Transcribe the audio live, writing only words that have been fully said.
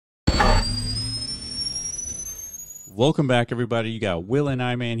Welcome back, everybody. You got Will and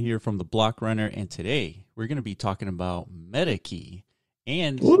I-Man here from the Block Runner, and today we're going to be talking about Metakey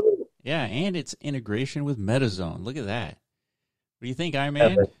and and its integration with MetaZone. Look at that. What do you think,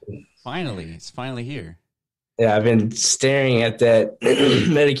 I-Man? It's finally here. Yeah, I've been staring at that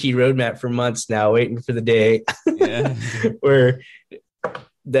Metakey roadmap for months now, waiting for the day where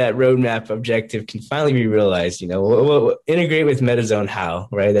that roadmap objective can finally be realized. You know, we'll integrate with MetaZone how,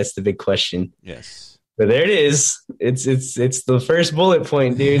 right? That's the big question. Yes. But there it is. It's the first bullet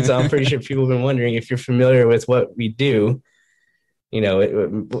point, dude. So I'm pretty sure people have been wondering if you're familiar with what we do. You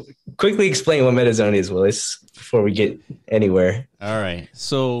know, quickly explain what MetaZone is, Willis, before we get anywhere. All right.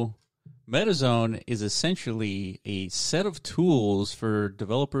 So MetaZone is essentially a set of tools for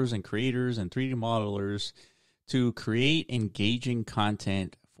developers and creators and 3D modelers to create engaging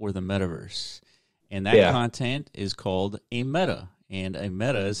content for the metaverse. And that content is called a meta. And a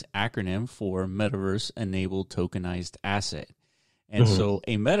meta is acronym for Metaverse-Enabled Tokenized Asset. And so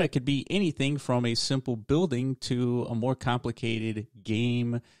a meta could be anything from a simple building to a more complicated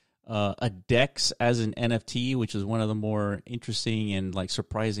game, a DEX as an NFT, which is one of the more interesting and like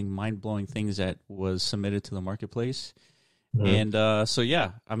surprising, mind-blowing things that was submitted to the marketplace. And I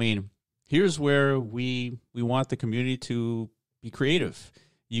mean, here's where we want the community to be creative.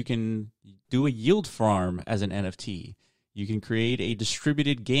 You can do a yield farm as an NFT. You can create a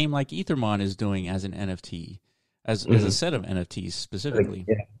distributed game like Ethermon is doing as an NFT, as a set of NFTs specifically.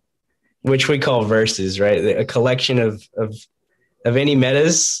 Which we call verses, right? A collection of any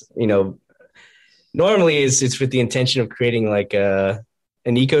metas. You know, normally it's with the intention of creating like an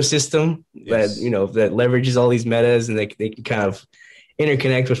ecosystem that, you know, that leverages all these metas, and they can kind of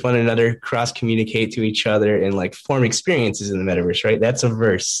interconnect with one another, cross-communicate to each other, and like form experiences in the metaverse, right? That's a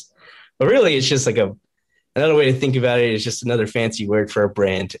verse. But really, it's just like another way to think about it is just another fancy word for a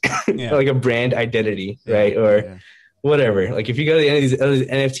brand, like a brand identity, right? Or whatever. Like if you go to any of these other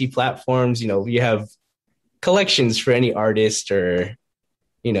NFT platforms, you know, you have collections for any artist or,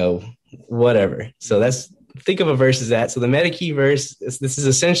 you know, whatever. So think of a verse as that. So the Metakey verse, this is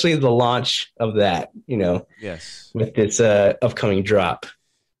essentially the launch of that, you know, with this upcoming drop.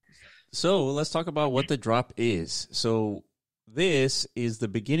 So let's talk about what the drop is. So this is the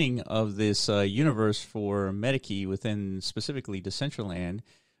beginning of this universe for Metakey within specifically Decentraland,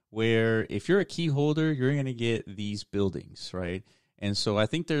 where if you're a key holder, you're going to get these buildings, right? And so I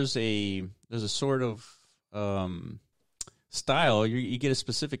think there's a sort of style. You get a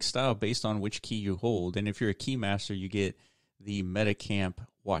specific style based on which key you hold, and if you're a key master, you get the Metacamp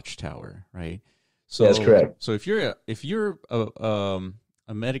Watchtower, right? So that's correct. So if you're a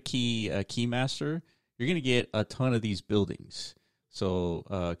Metakey key master, you're going to get a ton of these buildings.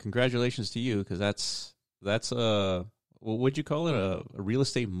 So congratulations to you, because that's what would you call it, a real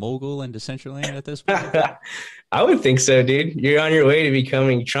estate mogul in Decentraland at this point? I would think so, dude. You're on your way to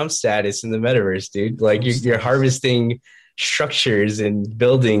becoming Trump status in the metaverse, dude. Like you're harvesting structures and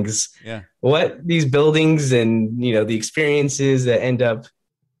buildings. Yeah. What these buildings and, you know, the experiences that end up,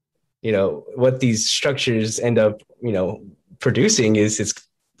 you know, what these structures end up, you know, producing it's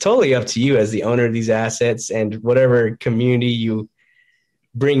totally up to you as the owner of these assets and whatever community you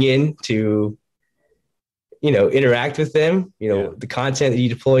bring in to, you know, interact with them, you know, the content that you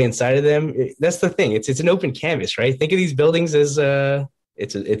deploy inside of them. That's the thing. It's an open canvas, right? Think of these buildings as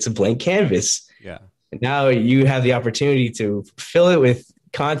it's a blank canvas. Yeah. And now you have the opportunity to fill it with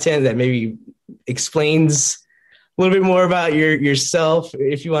content that maybe explains a little bit more about yourself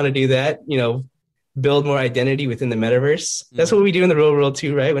if you want to do that, you know, build more identity within the metaverse. That's what we do in the real world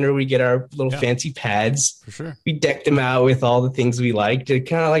too, right? Whenever we get our little fancy pads, for sure, we deck them out with all the things we like to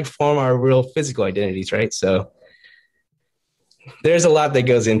kind of like form our real physical identities, right? So there's a lot that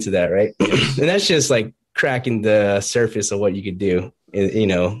goes into that, right? And that's just like cracking the surface of what you could do. You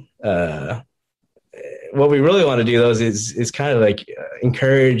know, what we really want to do those is kind of like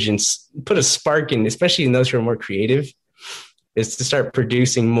encourage and put a spark in, especially in those who are more creative, is to start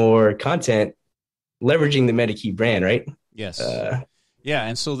producing more content leveraging the Metakey brand, right? Yes.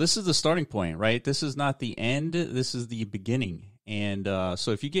 And so this is the starting point, right? This is not the end. This is the beginning. And so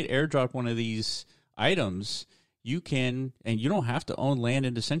if you get airdropped one of these items, you can, and you don't have to own land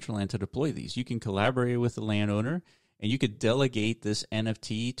in Decentraland to deploy these. You can collaborate with the landowner, and you could delegate this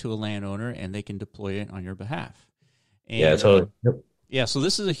NFT to a landowner, and they can deploy it on your behalf. And, totally. Yeah, so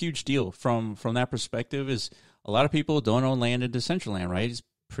this is a huge deal from that perspective. Is a lot of people don't own land in Decentraland, right? It's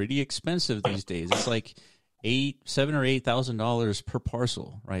pretty expensive these days. It's like $7,000 or $8,000 per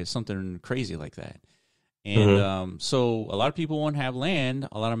parcel, right? Something crazy like that. And so a lot of people won't have land.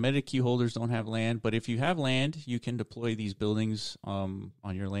 A lot of Metakey holders don't have land. But if you have land, you can deploy these buildings on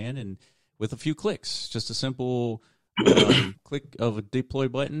your land and with a few clicks. Just a simple click of a deploy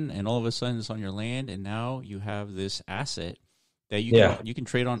button, and all of a sudden it's on your land, and now you have this asset that Yeah. you can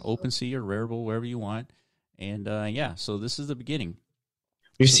trade on OpenSea or Rarible, wherever you want. And yeah, so this is the beginning.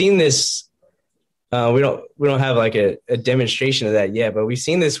 We've So, seen this. We don't have like a demonstration of that yet, but we've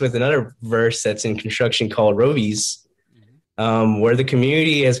seen this with another verse that's in construction called Rovies, where the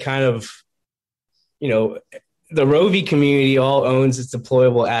community has kind of, you know, the Rovie community all owns its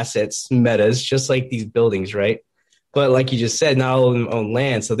deployable assets, metas, just like these buildings, right? But like you just said, not all of them own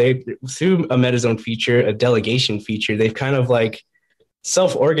land. So they, through a meta zone feature, a delegation feature, they've kind of like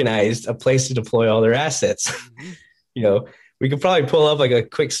self-organized a place to deploy all their assets. You know, we could probably pull up like a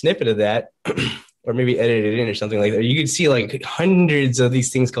quick snippet of that or maybe edit it in or something like that. You could see like hundreds of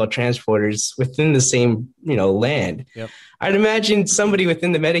these things called transporters within the same, land. Yep. I'd imagine somebody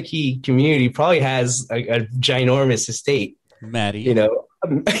within the Metakey community probably has a ginormous estate. Maddie.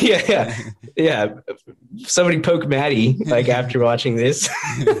 Yeah. Somebody poke Maddie like after watching this.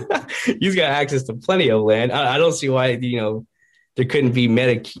 He's got access to plenty of land. I don't see why there couldn't be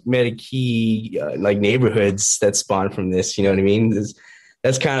Metakey like neighborhoods that spawn from this. You know what I mean?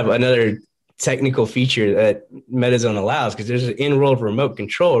 That's kind of another technical feature that MetaZone allows, because there's an in-world remote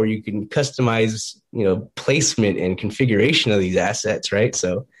control where you can customize, placement and configuration of these assets, right?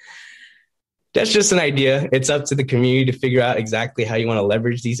 So that's just an idea. It's up to the community to figure out exactly how you want to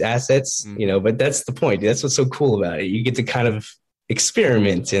leverage these assets, but that's the point. That's what's so cool about it. You get to kind of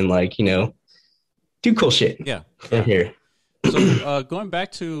experiment and do cool shit. Yeah. Here. So going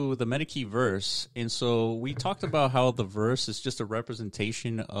back to the Metakey verse, and so we talked about how the verse is just a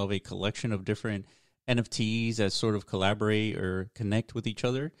representation of a collection of different NFTs that sort of collaborate or connect with each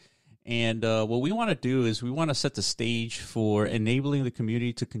other. And what we want to do is we want to set the stage for enabling the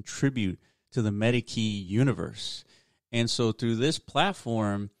community to contribute to the Metakey universe. And so through this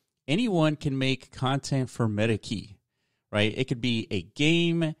platform, anyone can make content for Metakey, right? It could be a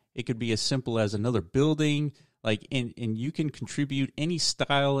game. It could be as simple as another building. And you can contribute any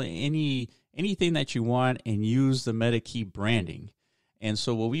style, anything that you want, and use the Metakey branding. And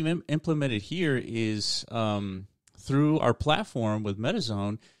so what we've implemented here is through our platform with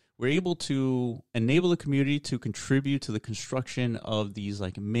MetaZone, we're able to enable the community to contribute to the construction of these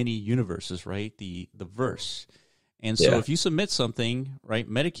mini universes, right? The verse. And so if you submit something, right,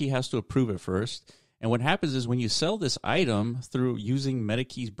 Metakey has to approve it first. And what happens is when you sell this item through using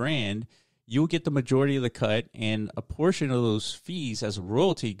Metakey's brand, you'll get the majority of the cut, and a portion of those fees as a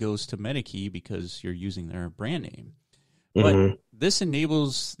royalty goes to Metakey because you're using their brand name. But this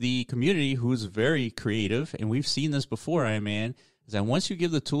enables the community, who's very creative, and we've seen this before, Iron Man, is that once you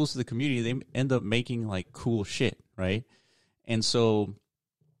give the tools to the community, they end up making cool shit, right? And so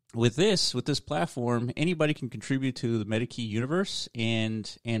with this platform, anybody can contribute to the Metakey universe and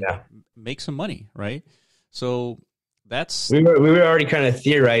make some money, right? So that's we were already kind of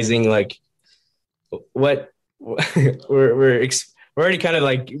theorizing what we're already kind of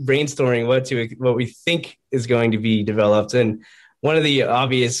brainstorming what we think is going to be developed. And one of the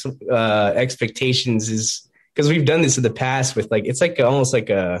obvious expectations is, because we've done this in the past with it's almost think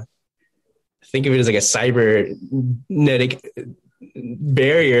of it as a cybernetic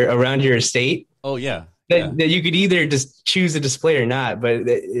barrier around your estate. Oh yeah. That you could either just choose a display or not, but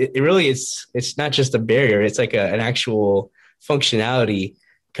it really it's not just a barrier. It's an actual functionality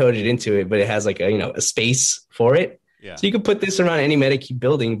coded into it, but it has a space for it. Yeah. So you could put this around any Metakey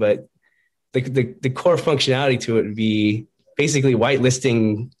building, but the core functionality to it would be basically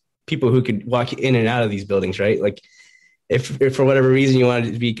whitelisting people who could walk in and out of these buildings, right? If for whatever reason you wanted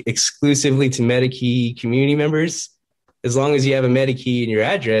it to be exclusively to Metakey community members, as long as you have a Metakey in your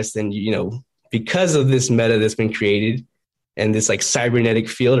address, then because of this meta that's been created and this cybernetic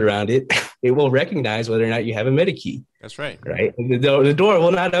field around it, it will recognize whether or not you have a Metakey. That's right. Right. The door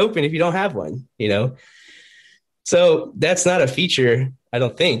will not open if you don't have one, So that's not a feature, I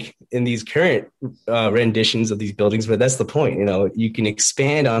don't think, in these current renditions of these buildings, but that's the point. You can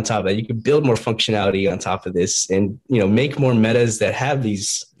expand on top of that. You can build more functionality on top of this and, make more metas that have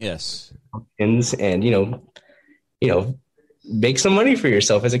these functions and, make some money for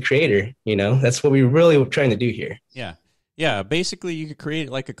yourself as a creator. That's what we're really trying to do here. Yeah. Yeah. Basically, you could create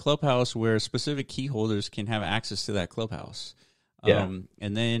a clubhouse where specific key holders can have access to that clubhouse. And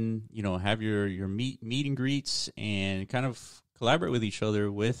then, have your meet and greets and kind of collaborate with each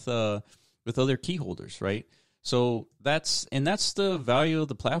other with other key holders, right? So that's the value of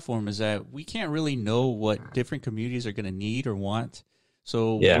the platform, is that we can't really know what different communities are going to need or want.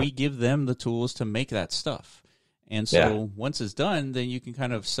 So we give them the tools to make that stuff. And so once it's done, then you can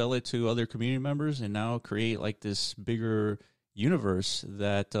kind of sell it to other community members and now create this bigger universe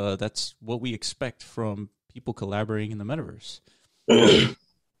that's what we expect from people collaborating in the metaverse.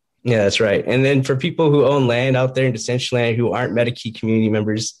 Yeah, that's right. And then for people who own land out there in Decentraland who aren't Metakey community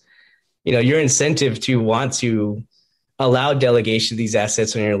members, your incentive to want to allow delegation of these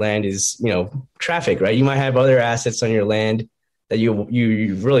assets on your land is, traffic, right? You might have other assets on your land that you're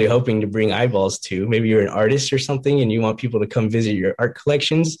really hoping to bring eyeballs to. Maybe you're an artist or something and you want people to come visit your art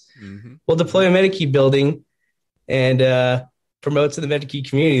collections. Mm-hmm. We'll deploy a Metakey building and promote to the Metakey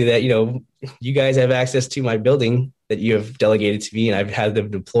community that, you guys have access to my building that you have delegated to me and I've had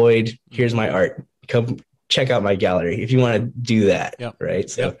them deployed. Here's my art. Come check out my gallery if you want to do that. Yep. Right.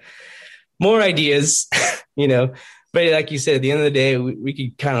 So more ideas, but like you said, at the end of the day, we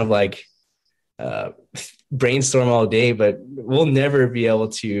could kind of like brainstorm all day, but we'll never be able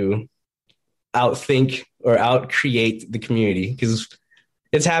to outthink or outcreate the community because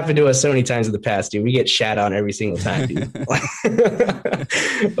it's happened to us so many times in the past, dude. We get shat on every single time, dude.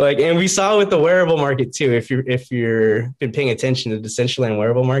 And we saw it with the wearable market too. If you're been paying attention to the Decentraland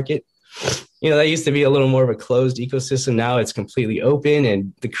wearable market, that used to be a little more of a closed ecosystem. Now it's completely open,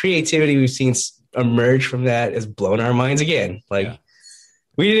 and the creativity we've seen emerge from that has blown our minds again.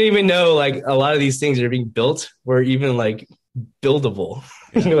 We didn't even know a lot of these things that are being built were even buildable.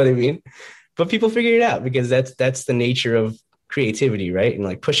 You know what I mean? But people figured it out because that's the nature of creativity, right?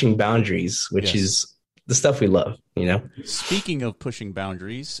 And pushing boundaries, which is the stuff we love, Speaking of pushing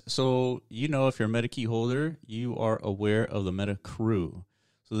boundaries, so if you're a Metakey holder, you are aware of the Meta Crew.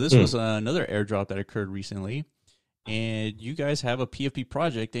 So this was another airdrop that occurred recently, and you guys have a PFP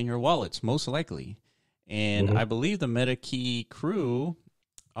project in your wallets, most likely. And I believe the Metakey Crew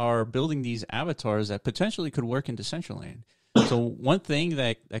are building these avatars that potentially could work in Decentraland. So one thing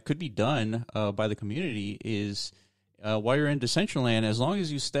that could be done by the community is while you're in Decentraland, as long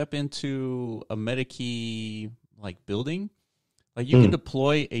as you step into a Metakey building, you can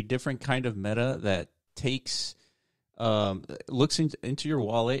deploy a different kind of meta that takes looks into your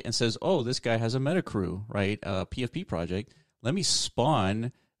wallet and says, "Oh, this guy has a Meta Crew, right? A PFP project. Let me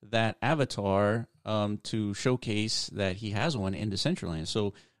spawn that avatar to showcase that he has one in Decentraland."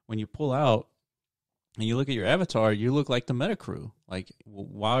 So when you pull out and you look at your avatar, you look like the Meta Crew,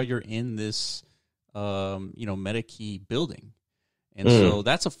 while you're in this Metakey building. And so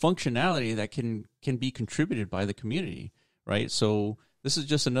that's a functionality that can be contributed by the community, right? So this is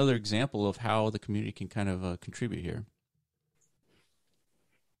just another example of how the community can kind of contribute here.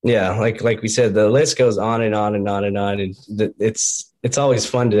 Yeah, like we said, the list goes on and on and on and on, and it's always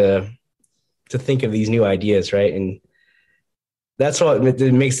fun to think of these new ideas, right? And that's what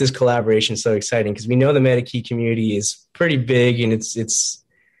makes this collaboration so exciting, because we know the Metakey community is pretty big, and it's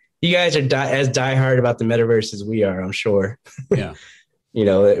you guys are as diehard about the metaverse as we are, I'm sure. Yeah.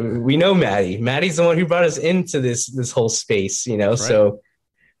 We know Maddie. Maddie's the one who brought us into this whole space, Right. So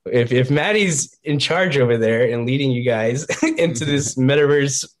if Maddie's in charge over there and leading you guys into this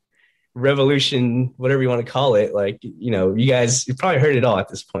metaverse revolution, whatever you want to call it, you've probably heard it all at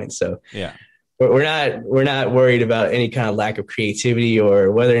this point. So yeah, we're not worried about any kind of lack of creativity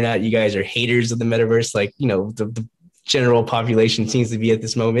or whether or not you guys are haters of the metaverse, the general population seems to be at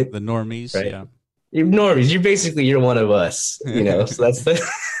this moment. The normies, right? Yeah. You're normies. You're one of us, so that's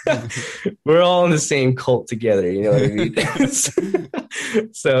we're all in the same cult together. You know what I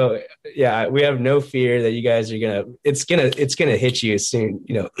mean? So yeah, we have no fear that you guys are it's gonna hit you soon,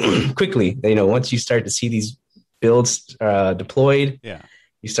 quickly. Once you start to see these builds deployed,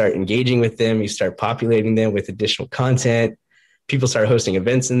 you start engaging with them, you start populating them with additional content. People start hosting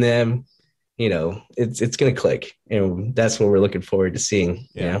events in them. It's gonna click, and that's what we're looking forward to seeing.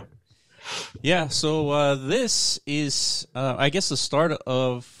 Yeah, so this is, I guess, the start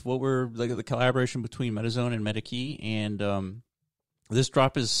of what we're the collaboration between MetaZone and Metakey, and this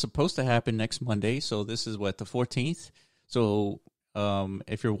drop is supposed to happen next Monday. So this is the 14th. So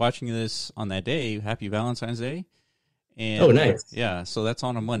if you're watching this on that day, happy Valentine's Day. And, oh, nice. Yeah, so that's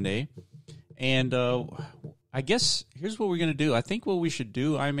on a Monday, and I guess here's what we're gonna do. I think what we should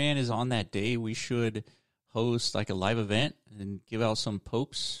do, Iman, is on that day we should host a live event and give out some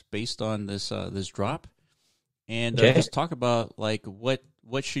pokes based on this drop, and just talk about what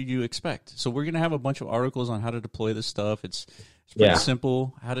should you expect. So we're gonna have a bunch of articles on how to deploy this stuff. It's pretty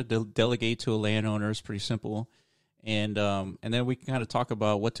simple. How to delegate to a landowner is pretty simple, and then we can kind of talk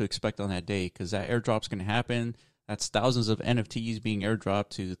about what to expect on that day, because that airdrop's gonna happen. That's thousands of NFTs being airdropped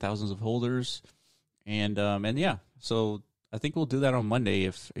to thousands of holders, and yeah. So I think we'll do that on Monday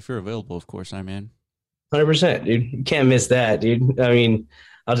if you're available, of course, Iman. 100%, dude. You can't miss that, dude. I mean,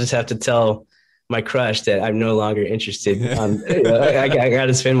 I'll just have to tell my crush that I'm no longer interested. I got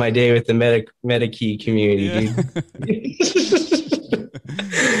to spend my day with the Metakey community, dude.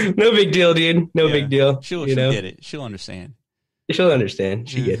 No big deal, dude. No big deal. She'll get it. She'll understand. She'll understand.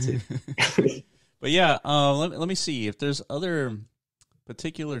 She gets it. But yeah, let me see if there's other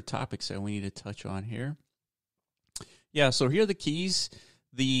particular topics that we need to touch on here. Yeah, so here are the keys.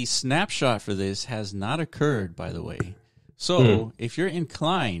 The snapshot for this has not occurred, by the way. So if you're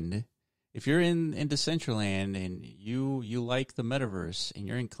inclined, if you're in Decentraland and you like the metaverse and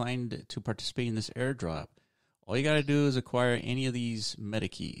you're inclined to participate in this airdrop, all you got to do is acquire any of these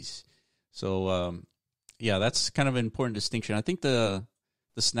Metakeys. So, yeah, that's kind of an important distinction. I think the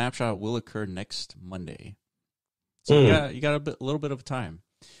snapshot will occur next Monday. So you got a little bit of time.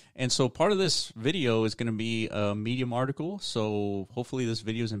 And so part of this video is going to be a Medium article. So hopefully this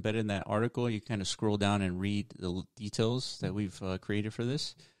video is embedded in that article. You kind of scroll down and read the details that we've created for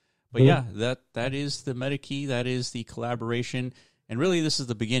this. But yeah, that is the Metakey. That is the collaboration. And really, this is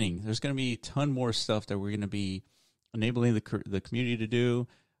the beginning. There's going to be a ton more stuff that we're going to be enabling the community to do.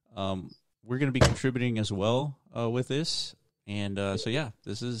 We're going to be contributing as well with this. And so, yeah,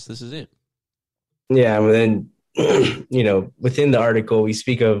 this is it. Yeah, and then, within the article, we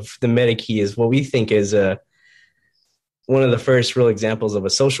speak of the Metakey as what we think is one of the first real examples of a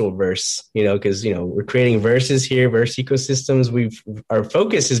social verse, because, we're creating verses here, verse ecosystems. Our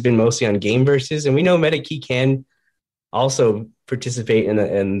focus has been mostly on game verses, and we know Metakey can also participate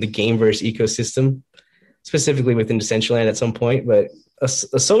in the gameverse ecosystem, specifically within Decentraland at some point. But a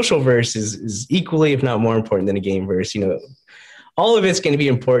social verse is equally, if not more important than a game verse. All of it's going to be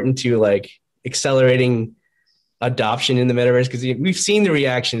important to like accelerating adoption in the metaverse, because we've seen the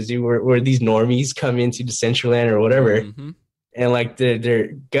reactions, dude, where these normies come into Decentraland or whatever, and like their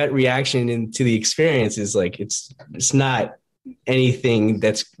gut reaction into the experience is like it's not anything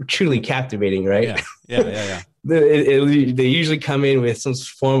that's truly captivating, right? Yeah. They usually come in with some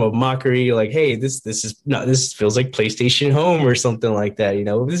form of mockery, like, "Hey, this feels like PlayStation Home or something like that."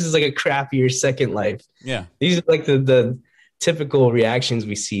 This is like a crappier Second Life. Yeah, these are like the typical reactions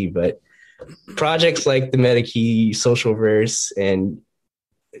we see. But projects like the Metakey, Social Verse, and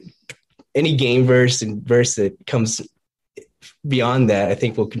any game verse and verse that comes beyond that, I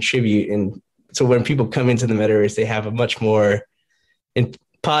think will contribute. And so when people come into the metaverse, they have a much more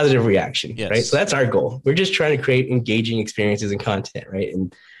positive reaction, right? So that's our goal. We're just trying to create engaging experiences and content, right?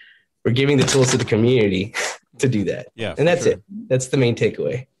 And we're giving the tools to the community to do that. Yeah, and that's it. That's the main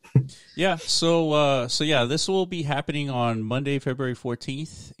takeaway. Yeah. So yeah, this will be happening on Monday, February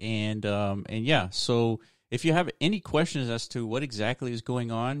 14th, and yeah. So if you have any questions as to what exactly is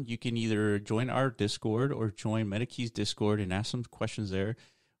going on, you can either join our Discord or join Metakey's Discord and ask some questions there.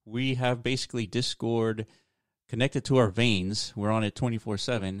 We have basically Discord connected to our veins. We're on it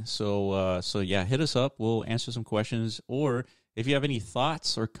 24/7. So yeah, hit us up. We'll answer some questions. Or if you have any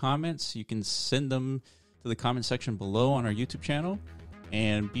thoughts or comments, you can send them to the comment section below on our YouTube channel.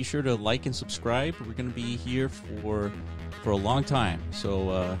 And be sure to like and subscribe. We're going to be here for a long time.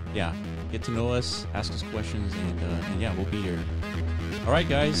 So yeah, get to know us, ask us questions, and yeah, we'll be here. All right,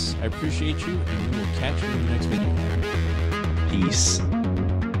 guys, I appreciate you, and we will catch you in the next video. Peace.